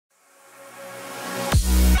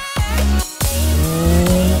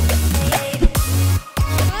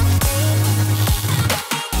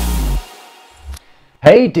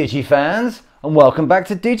Hey Digi fans, and welcome back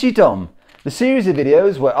to DigiDom, the series of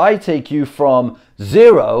videos where I take you from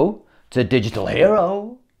zero to digital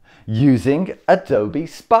hero using Adobe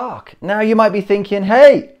Spark. Now you might be thinking,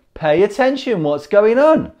 hey, pay attention, what's going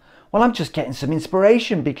on? Well, I'm just getting some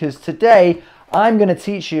inspiration because today I'm going to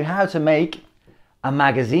teach you how to make a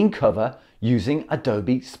magazine cover using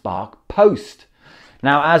Adobe Spark Post.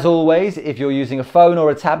 Now, as always, if you're using a phone or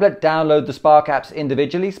a tablet, download the Spark apps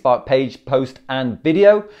individually, Spark Page, Post and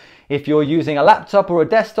Video. If you're using a laptop or a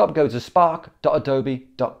desktop, go to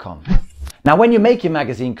spark.adobe.com. Now, when you make your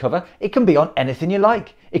magazine cover, it can be on anything you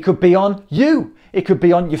like. It could be on you. It could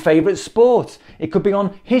be on your favorite sport. It could be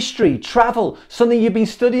on history, travel, something you've been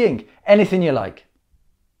studying, anything you like.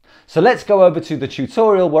 So let's go over to the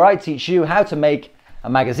tutorial where I teach you how to make a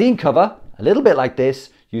magazine cover, a little bit like this,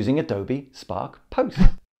 using Adobe Spark Post.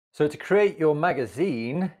 So to create your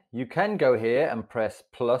magazine, you can go here and press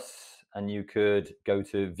plus, and you could go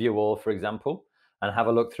to view all, for example, and have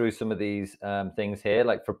a look through some of these things here.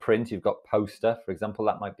 Like for print, you've got poster, for example.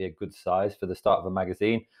 That might be a good size for the start of a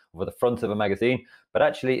magazine or for the front of a magazine. But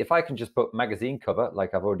actually, if I can just put magazine cover,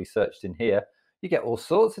 like I've already searched in here, you get all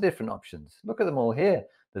sorts of different options. Look at them all here.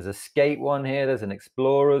 There's a skate one here, there's an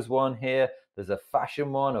explorers one here, there's a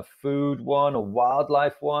fashion one, a food one, a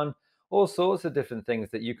wildlife one, all sorts of different things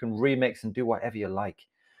that you can remix and do whatever you like.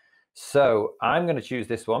 So I'm going to choose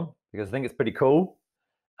this one because I think it's pretty cool.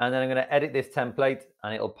 And then I'm going to edit this template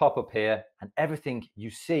and it'll pop up here, and everything you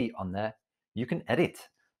see on there, you can edit.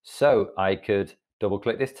 So I could double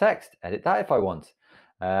click this text, edit that if I want.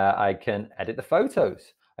 I can edit the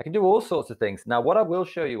photos. I can do all sorts of things. Now, what I will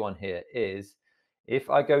show you on here is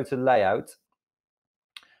if I go to layout,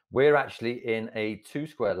 we're actually in a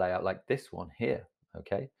 2-square layout like this one here,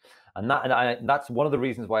 okay? And that's one of the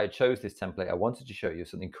reasons why I chose this template. I wanted to show you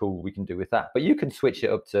something cool we can do with that. But you can switch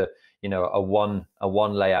it up to, you know, a one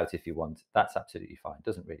layout if you want. That's absolutely fine. It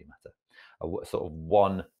doesn't really matter. A sort of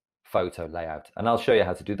one photo layout. And I'll show you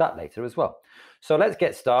how to do that later as well. So let's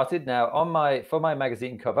get started. Now, for my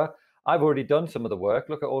magazine cover, I've already done some of the work.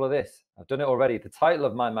 Look at all of this. I've done it already. The title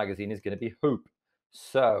of my magazine is going to be Hoop.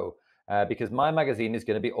 So, because my magazine is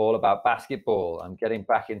going to be all about basketball. I'm getting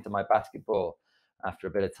back into my basketball after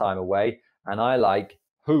a bit of time away. And I like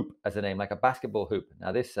hoop as a name, like a basketball hoop.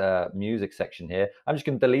 Now this music section here, I'm just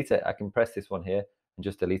going to delete it. I can press this one here and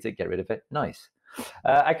just delete it, get rid of it. Nice.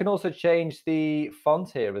 I can also change the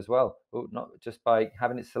font here as well. Oh, not just by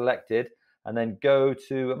having it selected and then go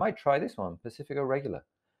to, I might try this one, Pacifico Regular.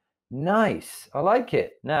 Nice. I like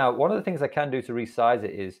it. Now, one of the things I can do to resize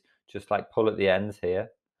it is just like pull at the ends here.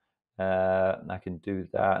 I can do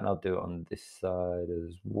that, and I'll do it on this side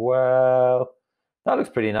as well. That looks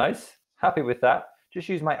pretty nice. Happy with that. Just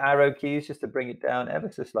use my arrow keys just to bring it down ever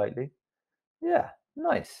so slightly. Yeah,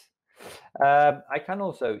 nice. I can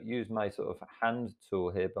also use my sort of hand tool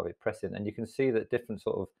here by pressing, and you can see that different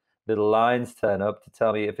sort of little lines turn up to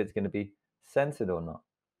tell me if it's going to be centered or not.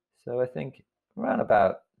 So I think around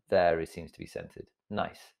about there it seems to be centered.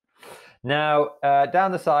 Nice. Now,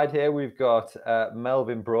 down the side here, we've got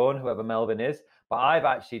Melvin Braun, whoever Melvin is. But I've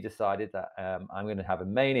actually decided that I'm going to have a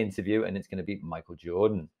main interview, and it's going to be Michael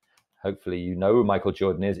Jordan. Hopefully you know who Michael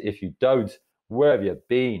Jordan is. If you don't, where have you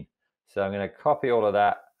been? So I'm going to copy all of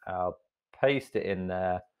that. I'll paste it in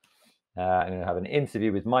there. I'm going to have an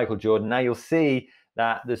interview with Michael Jordan. Now you'll see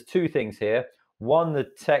that there's two things here. One, the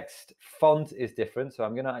text font is different. So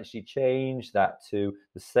I'm going to actually change that to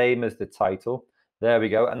the same as the title. There we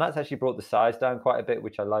go. And that's actually brought the size down quite a bit,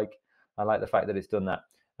 which I like. I like the fact that it's done that.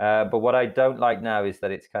 But what I don't like now is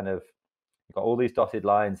that it's kind of got all these dotted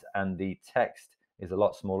lines and the text is a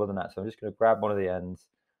lot smaller than that. So I'm just going to grab one of the ends,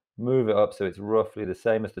 move it up so it's roughly the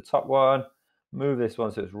same as the top one, move this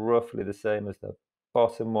one so it's roughly the same as the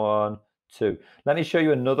bottom one, too. Let me show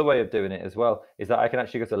you another way of doing it as well, is that I can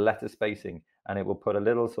actually go to letter spacing and it will put a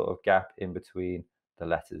little sort of gap in between the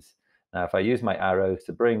letters. Now, if I use my arrows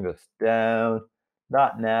to bring us down,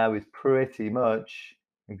 that now is pretty much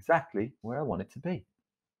exactly where I want it to be.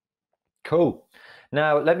 Cool.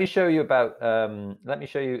 Now let me show you about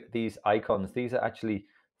these icons. These are actually,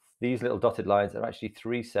 these little dotted lines are actually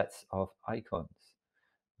 3 sets of icons.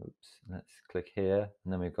 Oops, let's click here,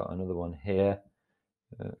 and then we've got another one here.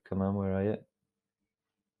 Come on, where are you?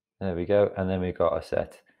 There we go. And then we've got a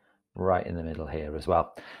set right in the middle here as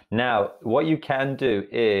well. Now, what you can do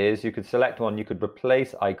is you could select one, you could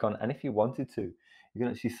replace icon, and if you wanted to, you can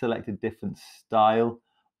actually select a different style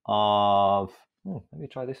of, let me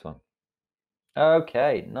try this one.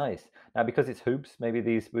 Okay, nice. Now, because it's hoops,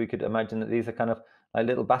 maybe we could imagine that these are kind of like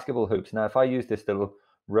little basketball hoops. Now, if I use this little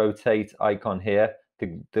rotate icon here,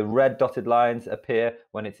 the red dotted lines appear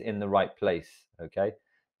when it's in the right place. Okay,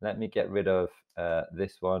 let me get rid of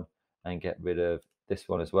this one and get rid of this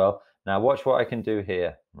one as well. Now watch what I can do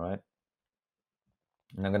here, right?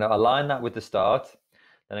 And I'm going to align that with the start.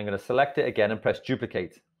 Then I'm going to select it again and press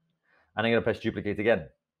duplicate. And I'm going to press duplicate again.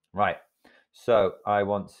 Right. So I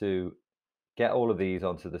want to get all of these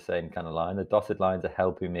onto the same kind of line. The dotted lines are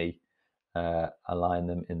helping me align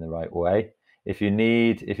them in the right way. If you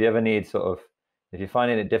ever need sort of, if you're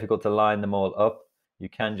finding it difficult to line them all up, you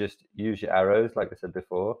can just use your arrows, like I said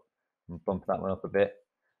before, and bump that one up a bit.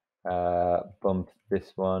 Bump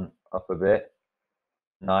this one up a bit.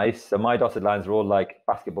 Nice. So my dotted lines are all like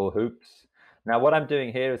basketball hoops. Now what I'm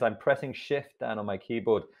doing here is I'm pressing shift down on my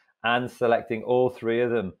keyboard and selecting all three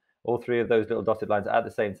of them, all three of those little dotted lines at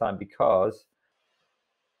the same time, because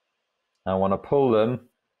I want to pull them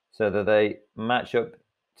so that they match up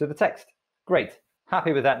to the text. Great.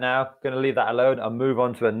 Happy with that now. Going to leave that alone. I'll move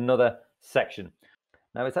on to another section.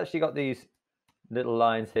 Now it's actually got these little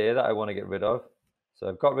lines here that I want to get rid of. So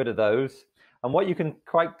I've got rid of those. And what you can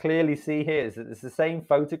quite clearly see here is that it's the same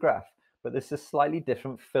photograph, but there's a slightly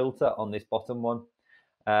different filter on this bottom one.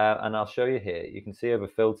 And I'll show you here. You can see over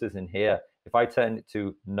filters in here. If I turn it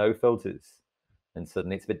to no filters, then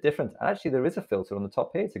suddenly it's a bit different. And actually there is a filter on the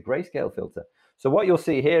top here. It's a grayscale filter. So what you'll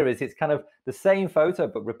see here is it's kind of the same photo,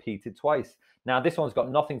 but repeated twice. Now this one's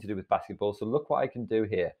got nothing to do with basketball. So look what I can do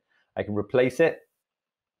here. I can replace it.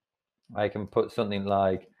 I can put something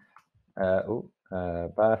like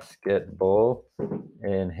basketball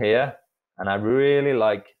in here. And I really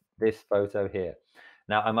like this photo here.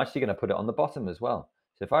 Now I'm actually going to put it on the bottom as well.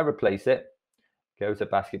 So if I replace it, go to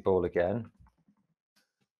basketball again.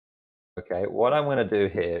 Okay, what I'm going to do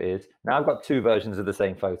here is, now I've got two versions of the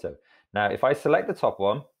same photo. Now, if I select the top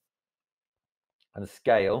one and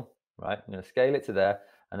scale, right, I'm going to scale it to there,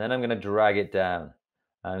 and then I'm going to drag it down.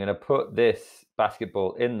 I'm going to put this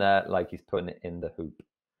basketball in there like he's putting it in the hoop.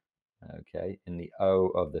 Okay, in the O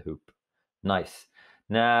of the hoop. Nice.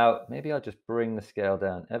 Now, maybe I'll just bring the scale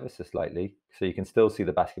down ever so slightly so you can still see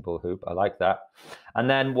the basketball hoop. I like that. And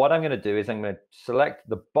then what I'm going to do is I'm going to select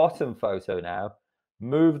the bottom photo now,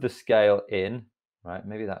 move the scale in, right?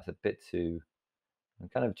 Maybe that's a bit too, I'm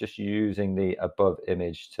kind of just using the above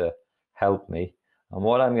image to help me. And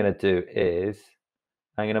what I'm going to do is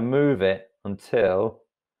I'm going to move it until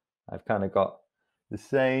I've kind of got the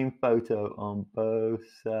same photo on both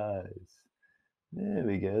sides. There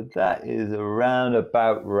we go. That is around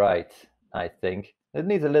about right, I think. It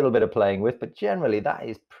needs a little bit of playing with, but generally that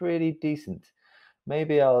is pretty decent.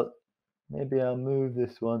 Maybe I'll move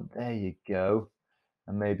this one. There you go.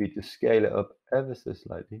 And maybe just scale it up ever so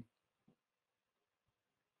slightly.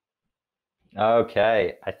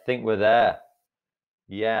 Okay, I think we're there.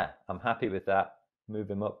 Yeah, I'm happy with that.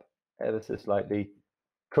 Move him up ever so slightly.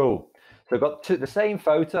 Cool. So I've got the same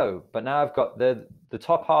photo, but now I've got the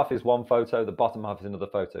top half is one photo, the bottom half is another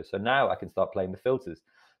photo. So now I can start playing the filters.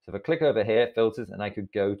 So if I click over here, filters, and I could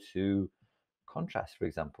go to contrast, for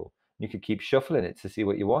example. You could keep shuffling it to see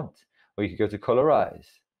what you want. Or you could go to colorize.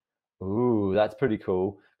 Ooh, that's pretty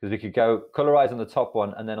cool, because we could go colorize on the top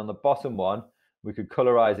one, and then on the bottom one, we could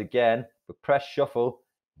colorize again, but press shuffle.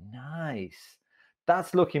 Nice.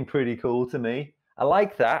 That's looking pretty cool to me. I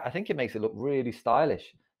like that. I think it makes it look really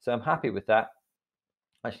stylish. So I'm happy with that.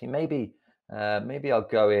 Actually, maybe I'll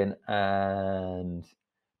go in and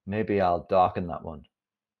maybe I'll darken that one.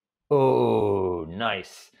 Oh,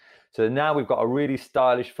 nice. So now we've got a really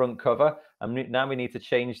stylish front cover. And now we need to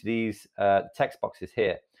change these text boxes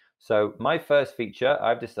here. So my first feature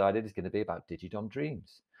I've decided is going to be about DigiDom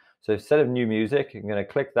Dreams. So instead of new music, I'm going to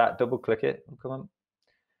click that, double click it. Oh, come on.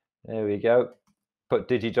 There we go. Put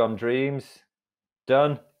DigiDom Dreams.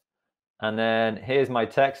 Done. And then here's my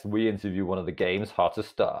text. We interview one of the game's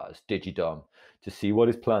hottest stars, DigiDom, to see what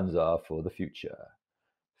his plans are for the future.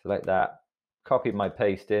 Select that, copy my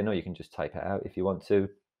paste in, or you can just type it out if you want to.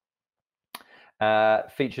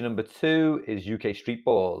 Feature number 2 is UK Street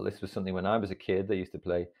Ball. This was something when I was a kid, they used to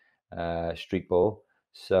play street ball.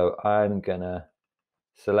 So I'm gonna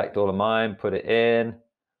select all of mine, put it in.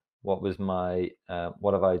 What was my,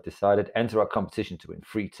 what have I decided? Enter our competition to win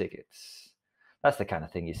free tickets. That's the kind of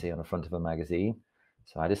thing you see on the front of a magazine.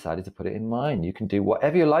 So I decided to put it in mine. You can do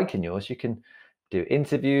whatever you like in yours. You can do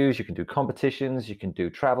interviews, you can do competitions, you can do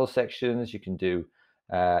travel sections, you can do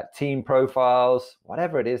team profiles,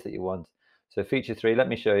 whatever it is that you want. So feature 3, let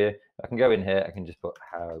me show you. I can go in here, I can just put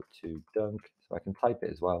how to dunk, so I can type it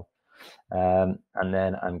as well. And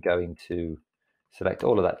then I'm going to select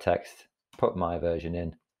all of that text, put my version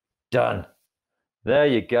in. Done. There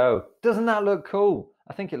you go. Doesn't that look cool?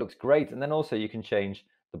 I think it looks great. And then also you can change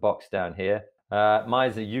the box down here.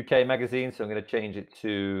 Mine's a UK magazine, so I'm going to change it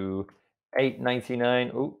to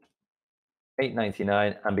 $8.99. Ooh,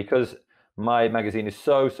 $8.99. And because my magazine is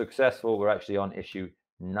so successful, we're actually on issue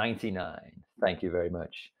 99. Thank you very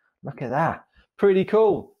much. Look at that. Pretty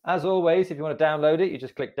cool. As always, if you want to download it, you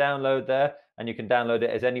just click download there, and you can download it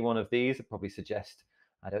as any one of these. I'd probably suggest,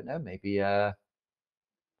 I don't know, maybe a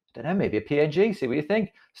PNG. See what you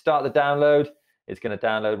think. Start the download. It's going to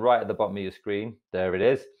download right at the bottom of your screen. There it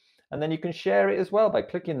is. And then you can share it as well by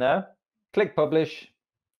clicking there. Click publish,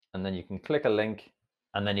 and then you can click a link,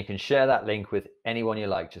 and then you can share that link with anyone you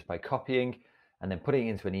like just by copying and then putting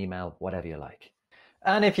it into an email, whatever you like.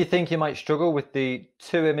 And if you think you might struggle with the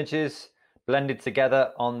two images blended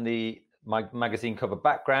together on the magazine cover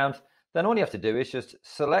background, then all you have to do is just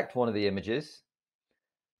select one of the images,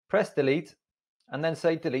 press delete, and then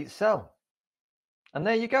say delete cell. And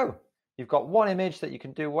there you go. You've got one image that you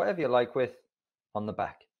can do whatever you like with on the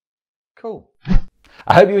back. Cool.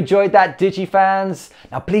 I hope you enjoyed that, Digi fans.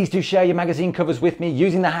 Now please do share your magazine covers with me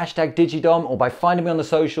using the hashtag DigiDom or by finding me on the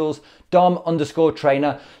socials,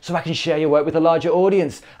 Dom_Traynor, so I can share your work with a larger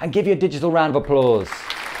audience and give you a digital round of applause.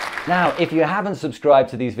 Now, if you haven't subscribed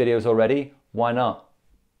to these videos already, why not?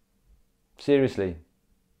 Seriously.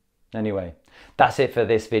 Anyway, that's it for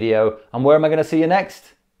this video. And where am I going to see you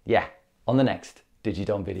next? Yeah, on the next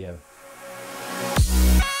DigiDom video.